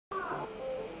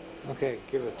Okay,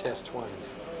 give it a test one.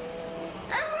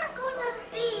 I want to go to the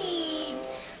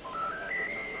beach.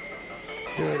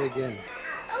 Do it again.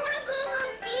 I want to go to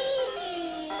the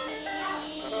beach.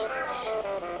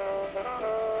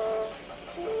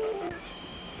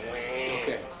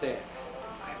 Okay, say it.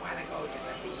 I want to go to the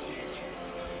beach.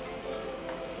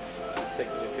 He's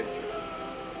taking a picture.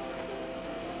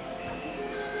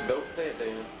 Don't say it,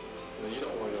 Dana. No, you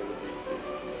don't want to go to the beach.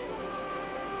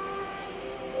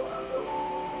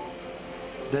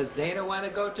 Does Dana want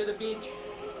to go to the beach?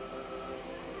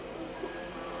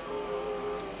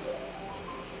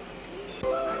 I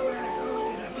want to go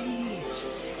to the beach.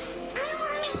 I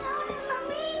want to go to the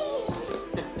beach.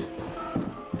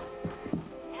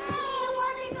 I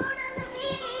want to go to the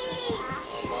beach.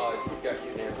 Molly, you got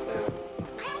your hands down.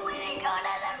 I want to go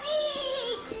to the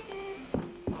beach.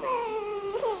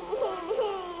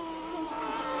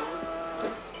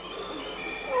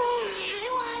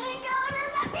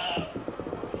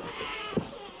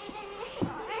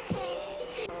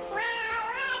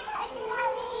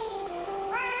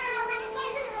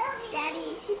 Daddy,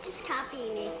 she's just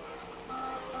copying me.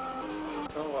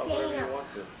 Oh, whatever you want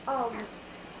to.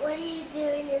 What are you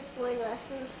doing in swimming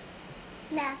lessons?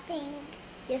 Nothing.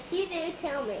 Yes, you do.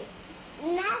 Tell me.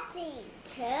 Nothing.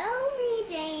 Tell me,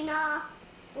 Dana.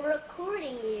 We're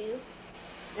recording you.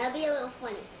 That'll be a little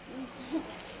funny.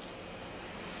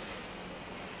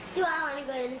 Do I want to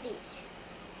go to the beach?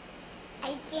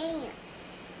 I can't.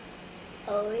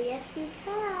 Oh, yes, you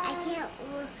can. I can't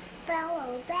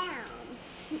follow down.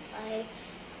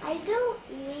 I don't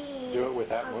mean... Do it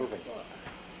without moving.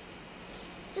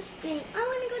 Just scream, I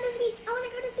want to go to the beach. I want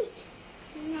to go to the beach.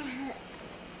 No.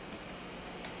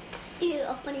 Do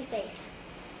a funny face.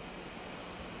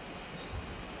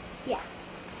 Yeah.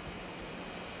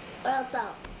 Or else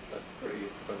out. That's pretty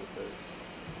funny face.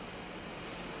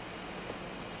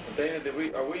 Dana,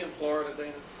 are we in Florida,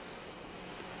 Dana?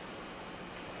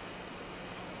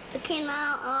 Okay,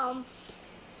 now,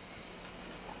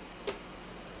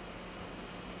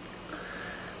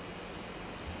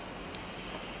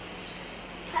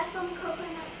 have some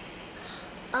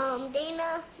coconuts. Dana,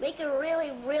 make a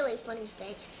really, really funny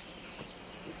face.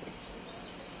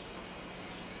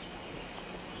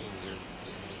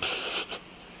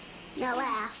 Now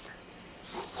laugh.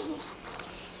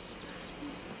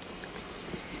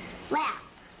 Laugh.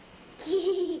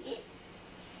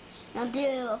 Now do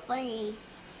a funny,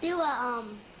 do a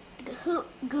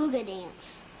Googa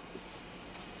dance.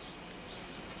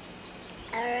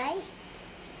 All right.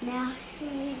 Now,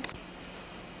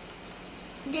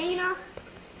 Dana,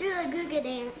 do the Googa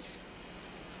dance.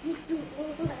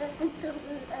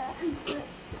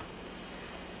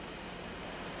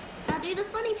 Now do the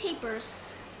funny papers.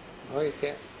 Oh, you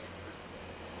can't.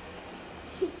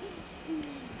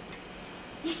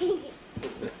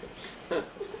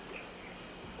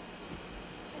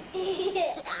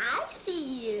 I see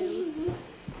you.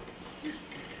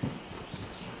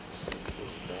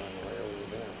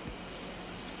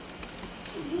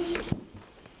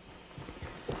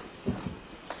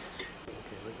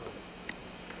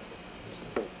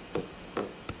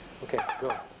 Okay, go.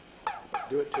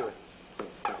 Do it to it.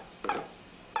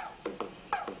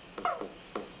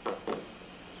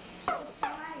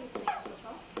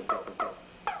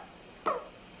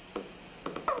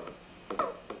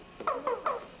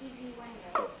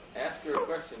 Ask her a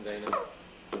question, Dana.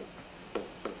 If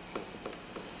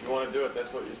you want to do it,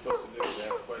 that's what you're supposed to do, is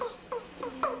ask questions.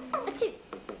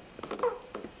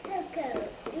 Coco,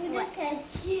 look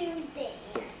at you,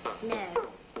 Dana. No.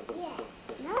 Yeah.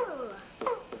 No.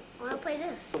 I want to play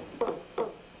this.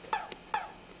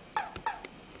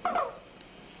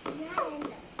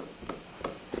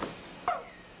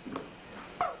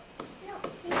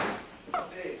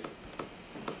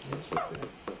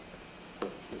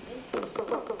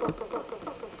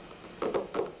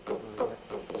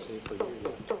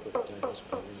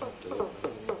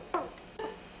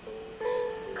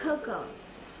 Coco,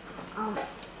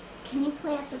 can you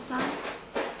play us a song?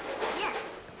 Yes.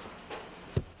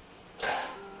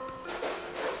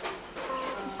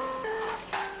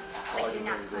 But you're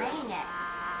not playing it.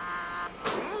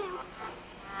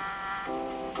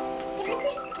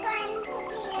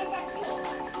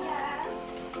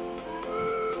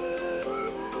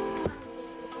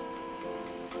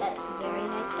 That's a very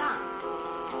nice song.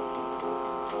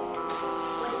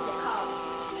 What is it called?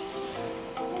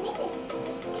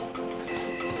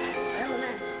 I don't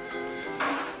know.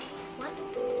 What?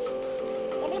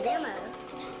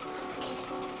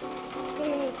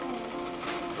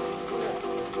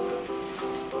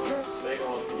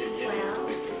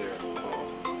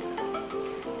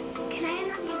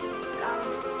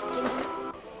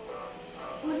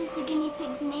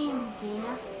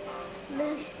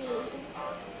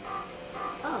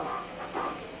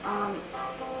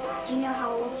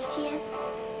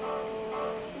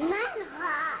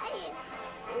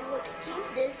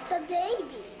 The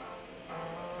baby.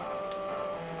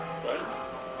 Right?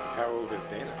 How old is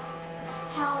Dana?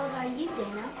 How old are you,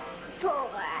 Dana? 4.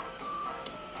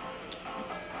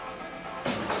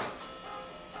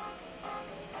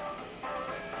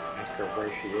 Ask her where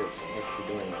she is. What's she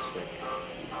doing this week?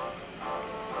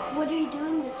 What are you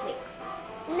doing this week?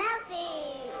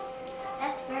 Nothing.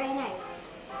 That's very nice.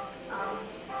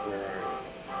 Where are you?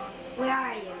 Where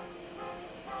are you?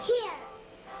 Here.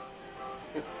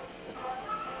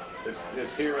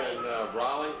 Is here in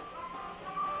Raleigh?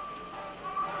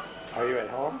 Are you at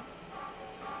home?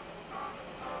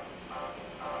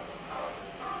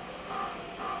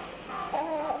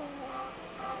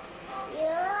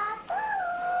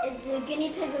 Is the guinea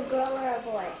pig a girl or a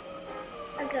boy?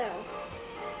 A girl.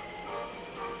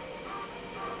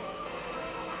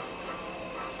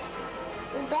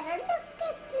 We better look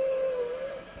at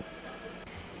it.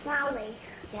 Molly.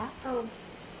 Yeah?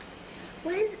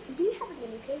 Do you have a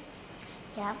guinea pig?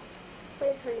 Yeah. What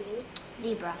is her name?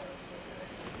 Zebra.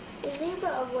 Is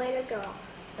Zebra a boy or a girl?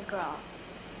 A girl.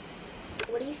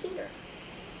 What do you feed her?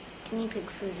 Guinea pig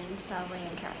food and celery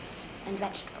and carrots. And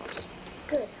vegetables.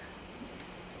 Good.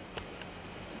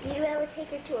 Do you ever take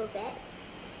her to a vet?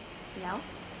 No?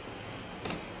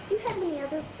 Do you have any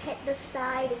other pet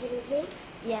beside a guinea pig?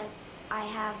 Yes, I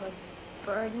have a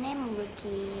bird named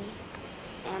Lucky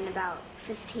and about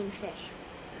 15 fish.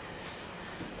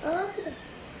 Okay.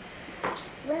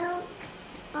 Well,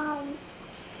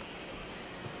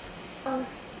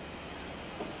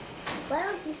 why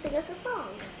don't you sing us a song?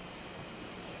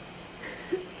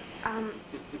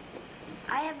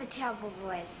 I have a terrible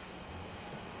voice.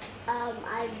 I'll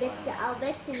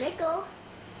bet you nickel.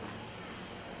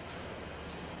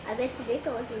 I bet you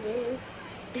nickel if you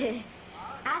do.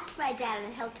 Ask my dad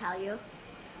and he'll tell you.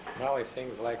 Molly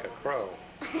sings like a crow.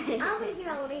 Over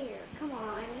here. Come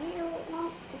on.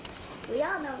 We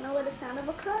all don't know what the sound of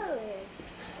a crow is.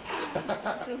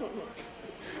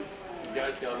 You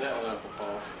gotta tell that one up,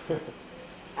 Paul.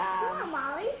 Come on,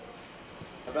 Molly.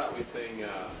 How about we sing,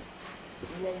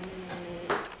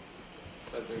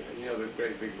 the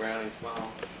great big brownie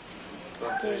smile?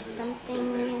 There's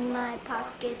something in my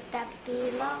pocket that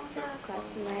belongs across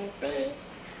my face.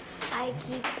 I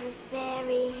keep it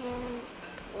very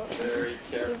Very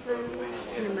carefully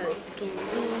in the most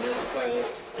convenient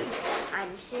place.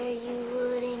 I'm sure you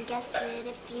wouldn't guess it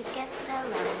if you guessed a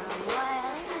lemon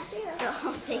while. So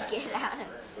I'll take it out and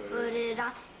put it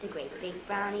on. It's a great big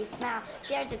brownie smile.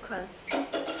 There's a crow.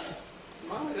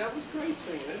 Molly, that was great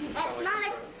singing. That didn't That's sound like not a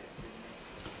a- crow.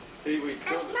 See, we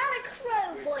still That's not a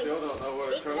crow voice. still don't know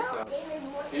what a crow sounds.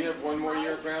 Do you have one more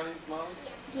year of brownies, Molly?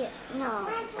 Yeah, no,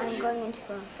 I'm going into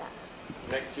Girl Scouts.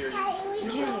 Next year,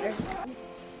 Juniors.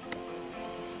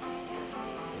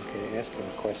 Okay, ask him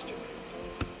a question.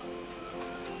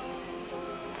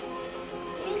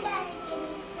 You got a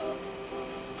guinea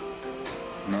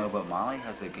pig. No, but Molly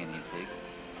has a guinea pig.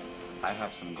 I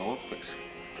have some goldfish.